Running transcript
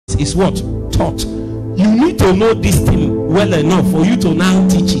is what? Taught. You need to know this thing well enough for you to now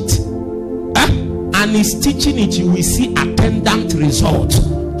teach it. And he's teaching it, you will see attendant results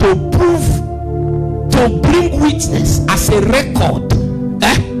to prove, to bring witness as a record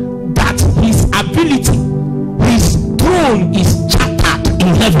that his ability, his throne is chartered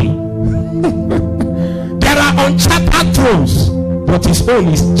in heaven. There are unchartered thrones, but his own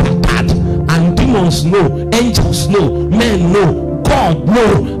is chartered, and demons know, angels know, men know, God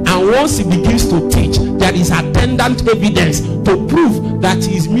know. And once he begins to teach, there is attendant evidence to prove that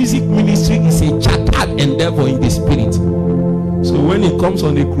his music ministry is a chartered endeavor in the spirit. So when he comes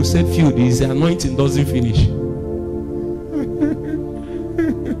on the crusade field, his anointing doesn't finish.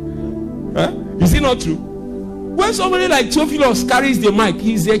 Is it not true? When somebody like Theophilus carries the mic,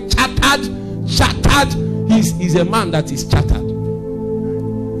 he's a chartered, he's a man that is chartered.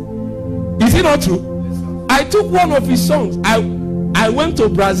 Is it not true? I took one of his songs. I went to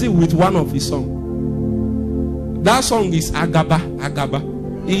Brazil with one of his songs. That song is Agaba. Agaba.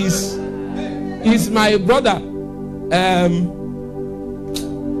 Is my brother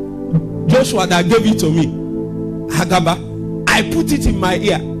Joshua that gave it to me. Agaba. I put it in my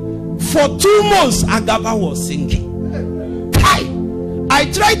ear. For 2 months, Agaba was singing. I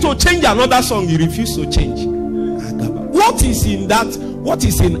tried to change another song. He refused to change. Agaba. What is in that? What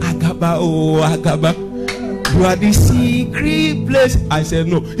is in Agaba? Oh, Agaba. You are the secret place. I said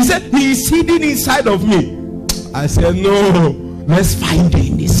no. He said he is hidden inside of me. I said no. Let's find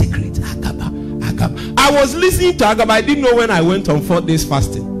him in the secret. Agaba. Agaba. I was listening to Agaba. I didn't know when I went on 4 days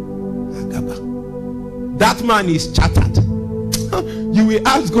fasting. Agaba. That man is chartered. You will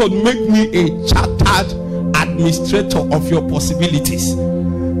ask God, make me a chartered administrator of your possibilities.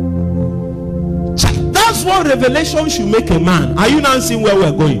 That's what revelation should make a man. Are you now seeing where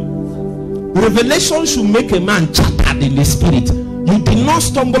we're going? Revelation should make a man chartered in the spirit. You did not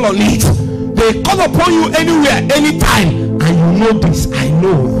stumble on it. They call upon you anywhere, anytime, and you know this. I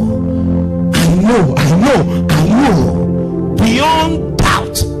know. Beyond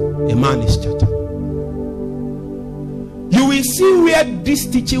doubt, a man is chartered. You will see where this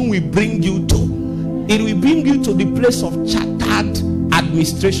teaching will bring you to. It will bring you to the place of chartered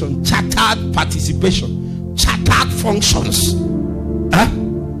administration, chartered participation, chartered functions.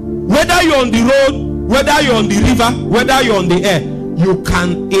 Whether you're on the road, whether you're on the river, whether you're on the air, you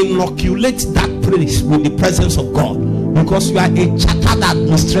can inoculate that place with the presence of God, because you are a chartered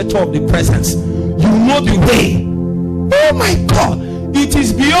administrator of the presence. You know the way. Oh my God, it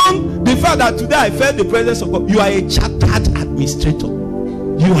is beyond the fact that today I felt the presence of God. You are a chartered administrator.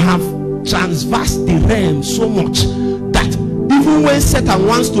 You have traversed the realm so much that even when Satan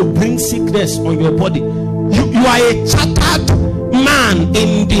wants to bring sickness on your body, you are a chartered man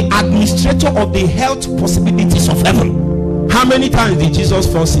in the administrator of the health possibilities of heaven. How many times did Jesus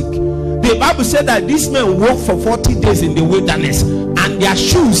fall sick? The Bible said that these men walked for 40 days in the wilderness and their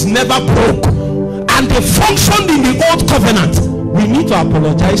shoes never broke, and they functioned in the old covenant. We need to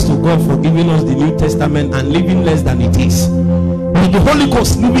apologize to God for giving us the New Testament and living less than it is. With the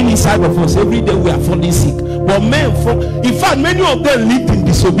Holyghost living inside of us, every day we are falling sick. But men, in fact, many of them lived in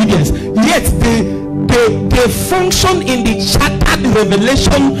disobedience, yet they function in the chartered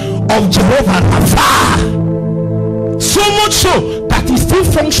revelation of Jehovah Rapha. So much so that it still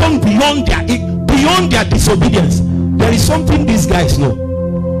function beyond their disobedience. There is something these guys know.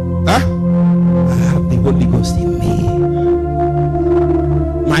 I have the Holy Ghost in me.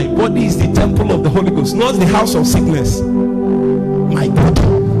 My body is the temple of the Holy Ghost, not the house of sickness. My body,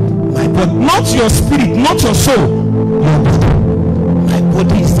 not your spirit, not your soul, your body. My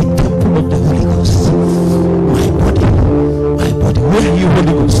body is the temple of the Holy Ghost. My body. Where are you,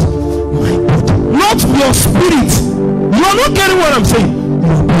 Holy Ghost? My body, not your spirit. You are not getting what I'm saying.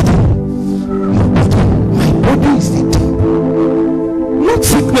 Your body. My body is the temple. Not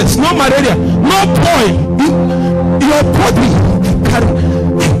sickness, not malaria, not boil. Your body,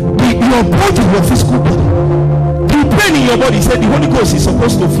 your physical body. The pain in your body, he said the Holy Ghost is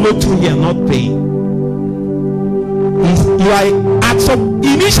supposed to flow through here, not pain. You are at some,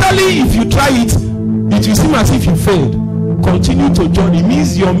 initially if you try it, it will seem as if you failed. Continue to journey. It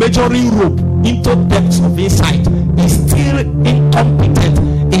means your measuring rope into depths of insight is still incompetent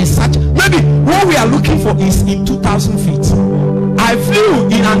in such. Maybe what we are looking for is in 2,000 feet. I flew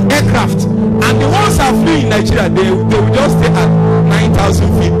in an aircraft, and the ones I flew in Nigeria, they will just stay at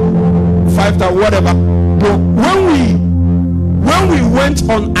 9,000 feet, 5,000, whatever. But when we went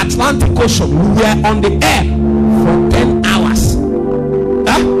on Atlantic Ocean, we were on the air for 10 hours.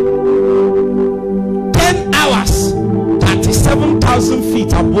 10 hours, 37,000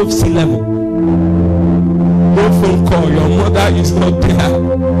 feet above sea level. No phone call, your mother is not there.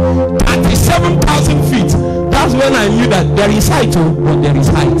 37,000 feet. That's when I knew that there is height, but there is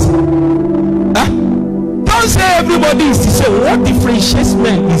height. Don't say everybody is the same. What differentiates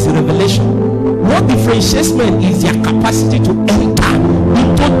men is revelation. What differentiates men is their capacity to enter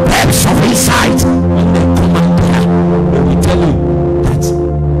into depths of insight when they come out there. Let me tell you that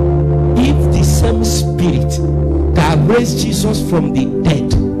if the same spirit that raised Jesus from the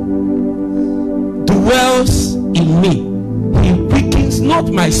dead dwells in me, he quickens not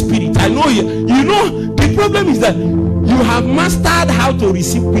my spirit. I know you know the problem is that you have mastered how to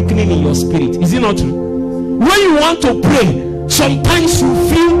receive quickening in your spirit. Is it not true? When you want to pray, sometimes you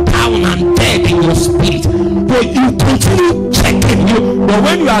feel down and dead in your spirit, but you continue checking you. But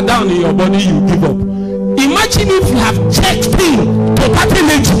when you are down in your body, you give up. Imagine if you have checked in to that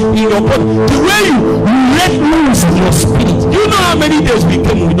energy in your body, the way you let loose in your spirit. You know how many days we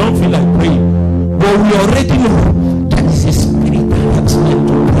came, we don't feel like praying, but we already know that is a spirit that is meant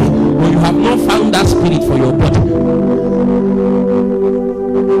to pray. But you have not found that spirit for your body.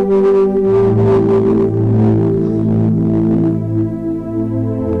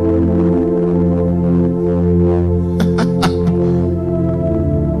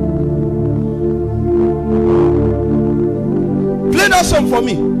 Song for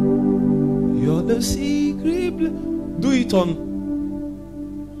me. You're the secret. Do it on.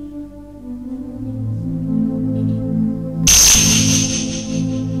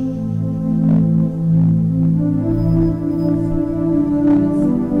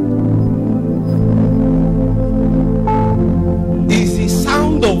 Is the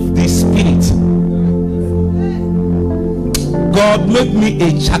sound of the spirit. God make me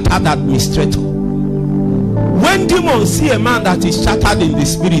a chartered administrator. When demons see a man that is chartered in the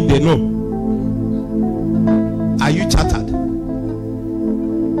spirit, they know. Are you chartered?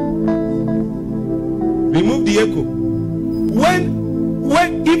 Remove the echo.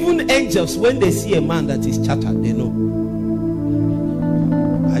 When even angels, when they see a man that is chartered, they know.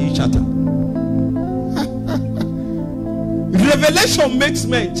 Are you chartered? Revelation makes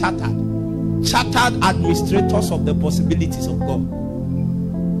men chartered. Chartered administrators of the possibilities of God.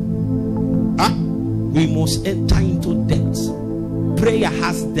 We must enter into depth. Prayer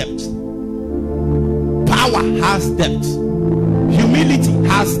has depth. Power has depth. Humility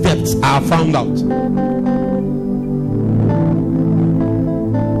has depth. I have found out.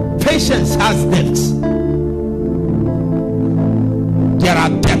 Patience has depth. There are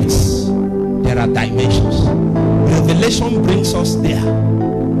depths. There are dimensions. Revelation brings us there.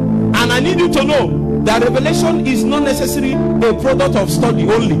 And I need you to know that revelation is not necessarily a product of study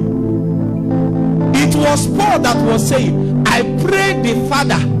only. It was Paul that was saying, I pray the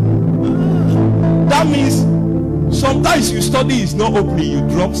Father. That means sometimes you study is not opening, you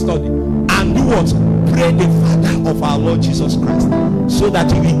drop study and do what? Pray the Father of our Lord Jesus Christ, so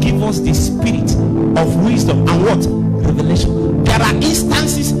that he will give us the spirit of wisdom and what? Revelation. There are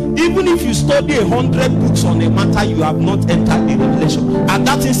instances, even if you study 100 books on a matter, you have not entered the revelation. At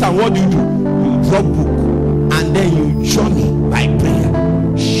that instant, what do? You drop book and then you journey by prayer.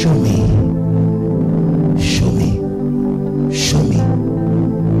 Show me. Show me.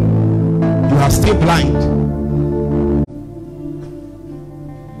 You are still blind.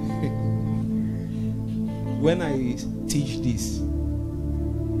 When I teach this,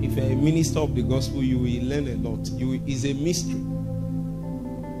 if you're a minister of the gospel, you will learn a lot. It's a mystery.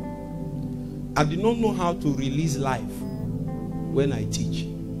 I do not know how to release life when I teach.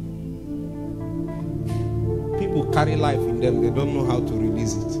 People carry life in them, they don't know how to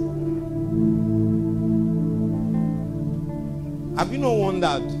release it. Have you not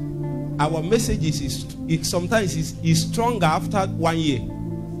wondered? Our message sometimes is stronger after 1 year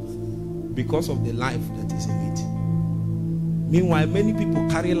because of the life that is in it. Meanwhile, many people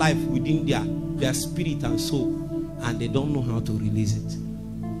carry life within their spirit and soul, and they don't know how to release it.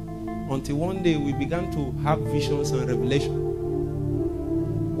 Until one day we began to have visions and revelation.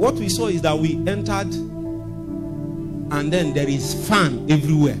 What we saw is that we entered, and then there is fan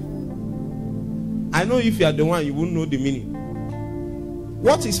everywhere. I know if you are the one, you won't know the meaning.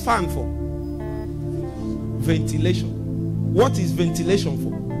 What is fan for? Ventilation. What is ventilation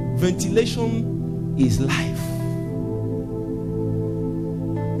for? Ventilation is life.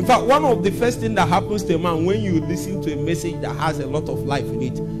 In fact, one of the first things that happens to a man when you listen to a message that has a lot of life in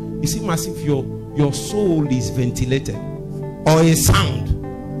it, it seems as if your soul is ventilated, or a sound.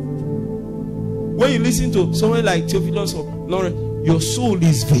 When you listen to someone like Theophilus or Lauren, your soul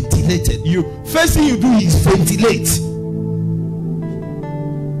is ventilated. First thing you do is ventilate.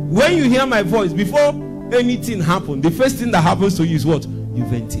 When you hear my voice, before anything happens, the first thing that happens to you is what? You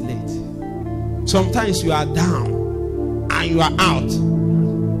ventilate. Sometimes you are down and you are out.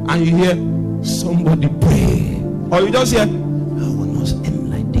 and you hear somebody pray, or you just hear, I will not end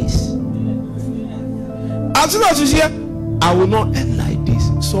like this. As soon as you hear, I will not end like this,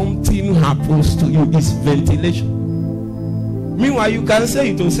 something happens to you. It's ventilation. Meanwhile, you can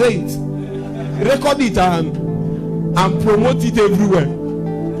say it or say it, record it and promote it everywhere.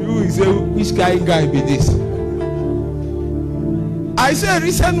 You will say, which guy be this? I say a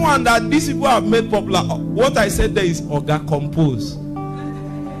recent one that these people have made popular. What I said there is Oga Compose.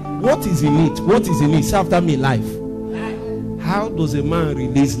 What is in it? What is in it? Say after me, life. How does a man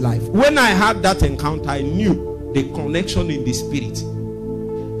release life? When I had that encounter, I knew the connection in the spirit.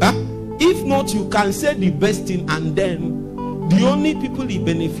 Huh? If not, you can say the best thing, and then the only people he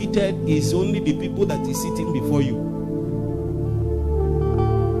benefited is only the people that is sitting before you.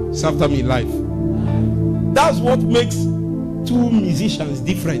 Say after me, life. That's what makes two musicians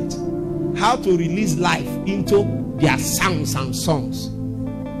different. How to release life into their sounds and songs.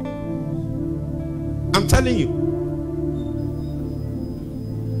 I'm telling you,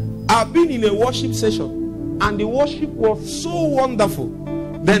 I've been in a worship session and the worship was so wonderful.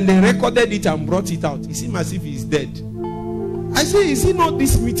 Then they recorded it and brought it out. It seemed as if he's dead. I say, is it not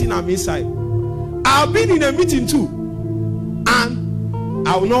this meeting I'm inside? I've been in a meeting too, and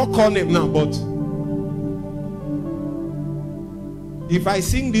I will not call him now, but if I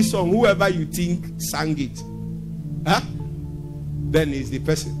sing this song, whoever you think sang it, then it's the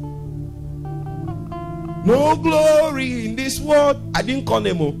person. No glory in this world. I didn't call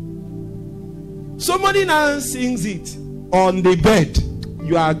him. Somebody now sings it on the bed.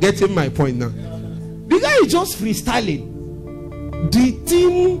 You are getting my point now. The guy is just freestyling. The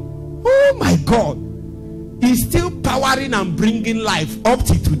thing, oh my God, is still powering and bringing life up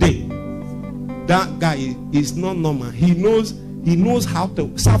to today. That guy is not normal. He knows how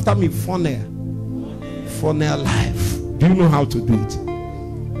to, after me, funnel life. Do you know how to do it?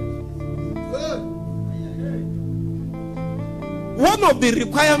 One of the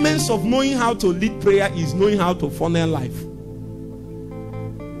requirements of knowing how to lead prayer is knowing how to funnel life.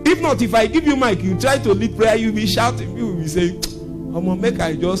 If not, if I give you mic, you try to lead prayer, you'll be shouting, you will be saying, I'm gonna make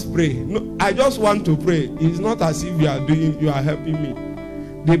I just pray. No, I just want to pray. It's not as if you are helping me.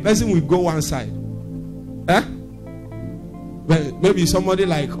 The person will go one side. Well, maybe somebody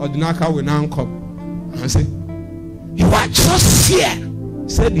like Odinaka will now come and say, you are just here.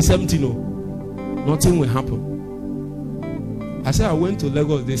 Say the same thing. No, nothing will happen. I said I went to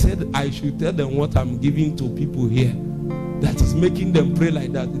Lagos. They said I should tell them what I'm giving to people here that is making them pray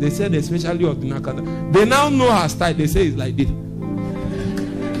like that. They said especially Odinaka. They now know her style. They say it's like this.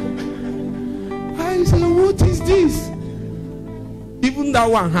 I said, what is this? Even that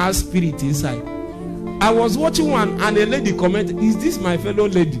one has spirit inside. I was watching one and a lady commented, is this my fellow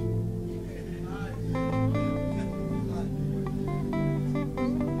lady?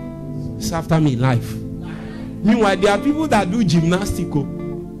 It's after me, life. Meanwhile, there are people that do gymnastics.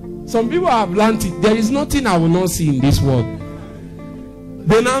 Some people have learned it. There is nothing I will not see in this world.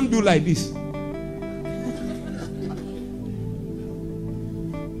 They now do like this.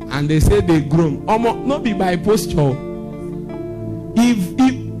 And they say they grown. Not be by posture. If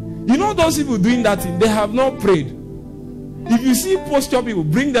you know those people doing that thing, they have not prayed. If you see posture people,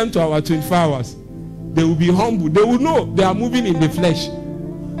 bring them to our 24 hours. They will be humble. They will know they are moving in the flesh.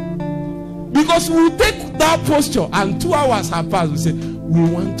 Because we will take that posture and 2 hours have passed. We say, we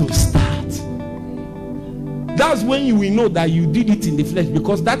want to start. That's when you will know that you did it in the flesh,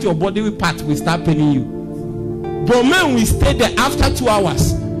 because that your body part will start paining you. But men will stay there after 2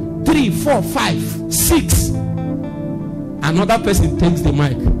 hours. 3, 4, 5, 6. Another person takes the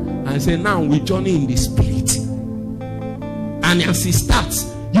mic and say, now we journey in the spirit. And as it starts,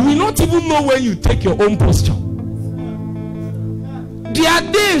 you will not even know when you take your own posture. There are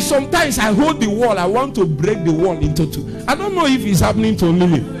days sometimes I hold the wall, I want to break the wall into two. I don't know if it's happening to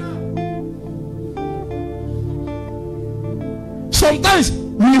Lily. Sometimes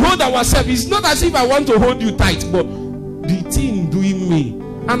we hold ourselves. It's not as if I want to hold you tight, but the thing doing me.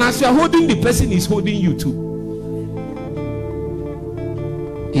 And as you are holding, the person is holding you too.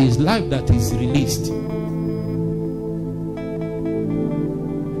 It is life that is released.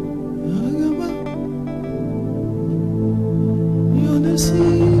 You're the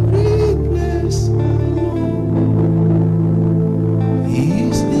secret place I know.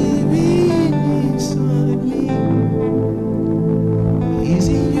 He's living inside me. He's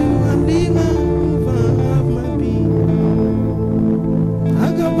in you and the man of my being.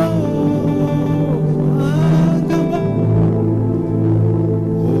 Agaba, Agaba.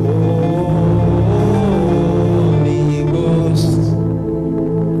 Holyghost,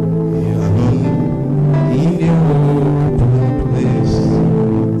 you are alone in the open place.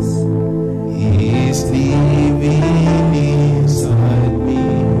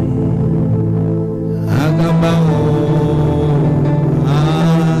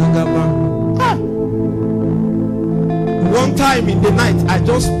 night, I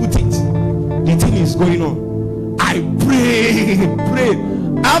just put it. The thing is going on. I pray.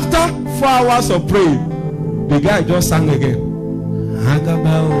 After 4 hours of praying, the guy just sang again.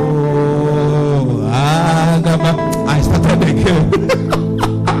 Agaba, oh, Agaba. I started again.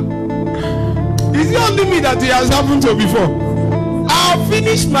 Is it only me that it has happened to before? I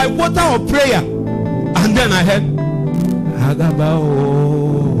finished my water of prayer, and then I heard Agaba,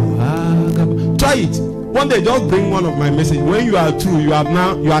 oh, Agaba. Try it. One day, just bring one of my messages. When you are through, you are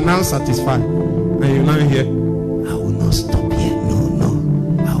now satisfied, and you now hear, I will not stop here. No,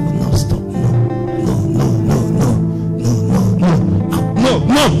 I will not stop. No.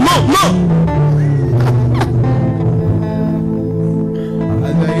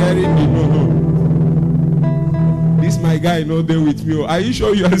 As I hear it, no. This my guy, no, there with me. Are you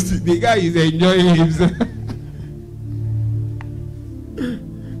sure you are still? The guy is enjoying himself.